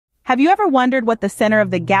Have you ever wondered what the center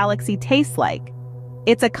of the galaxy tastes like?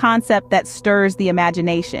 It's a concept that stirs the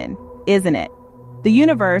imagination, isn't it? The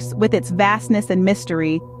universe, with its vastness and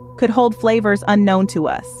mystery, could hold flavors unknown to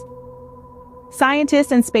us.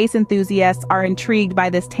 Scientists and space enthusiasts are intrigued by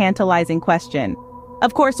this tantalizing question.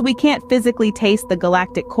 Of course, we can't physically taste the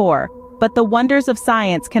galactic core, but the wonders of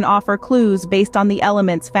science can offer clues based on the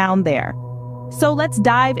elements found there. So let's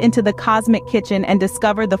dive into the cosmic kitchen and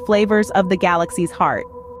discover the flavors of the galaxy's heart.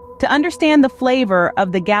 To understand the flavor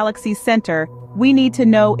of the galaxy's center, we need to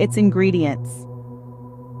know its ingredients.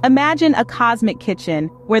 Imagine a cosmic kitchen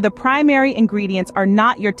where the primary ingredients are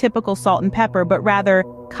not your typical salt and pepper, but rather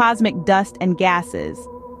cosmic dust and gases.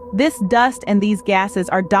 This dust and these gases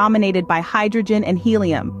are dominated by hydrogen and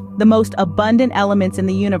helium, the most abundant elements in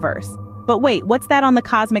the universe. But wait, what's that on the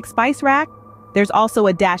cosmic spice rack? There's also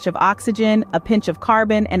a dash of oxygen, a pinch of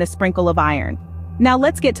carbon, and a sprinkle of iron. Now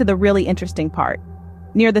let's get to the really interesting part.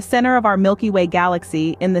 Near the center of our Milky Way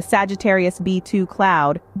galaxy, in the Sagittarius B2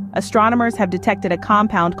 cloud, astronomers have detected a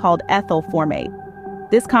compound called ethyl formate.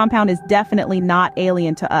 This compound is definitely not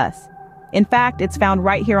alien to us. In fact, it's found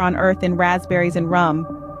right here on Earth in raspberries and rum.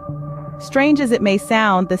 Strange as it may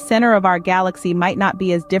sound, the center of our galaxy might not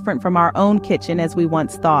be as different from our own kitchen as we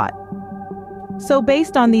once thought. So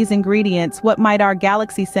based on these ingredients, what might our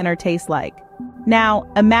galaxy center taste like? Now,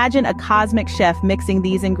 imagine a cosmic chef mixing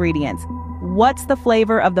these ingredients. What's the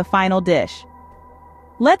flavor of the final dish?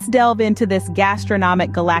 Let's delve into this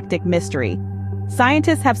gastronomic galactic mystery.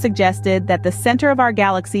 Scientists have suggested that the center of our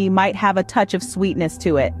galaxy might have a touch of sweetness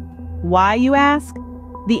to it. Why, you ask?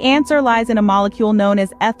 The answer lies in a molecule known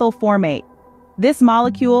as ethyl formate. This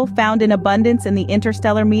molecule, found in abundance in the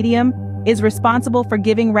interstellar medium, is responsible for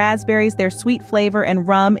giving raspberries their sweet flavor and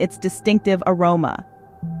rum its distinctive aroma.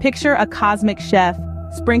 Picture a cosmic chef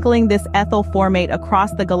sprinkling this ethyl formate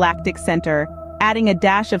across the galactic center, adding a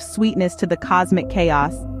dash of sweetness to the cosmic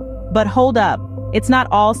chaos. But hold up, it's not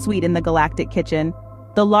all sweet in the galactic kitchen.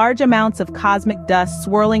 The large amounts of cosmic dust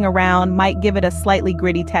swirling around might give it a slightly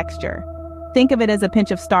gritty texture. Think of it as a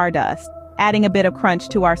pinch of stardust, adding a bit of crunch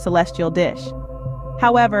to our celestial dish.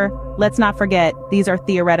 However, let's not forget, these are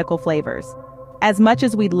theoretical flavors. As much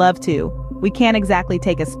as we'd love to, we can't exactly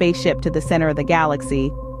take a spaceship to the center of the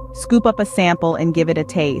galaxy, scoop up a sample and give it a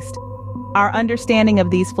taste. Our understanding of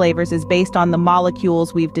these flavors is based on the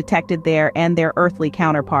molecules we've detected there and their earthly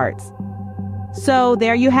counterparts. So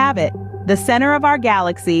there you have it. The center of our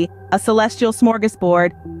galaxy, a celestial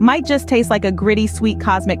smorgasbord, might just taste like a gritty, sweet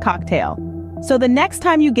cosmic cocktail. So the next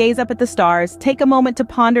time you gaze up at the stars, take a moment to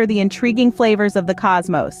ponder the intriguing flavors of the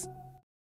cosmos.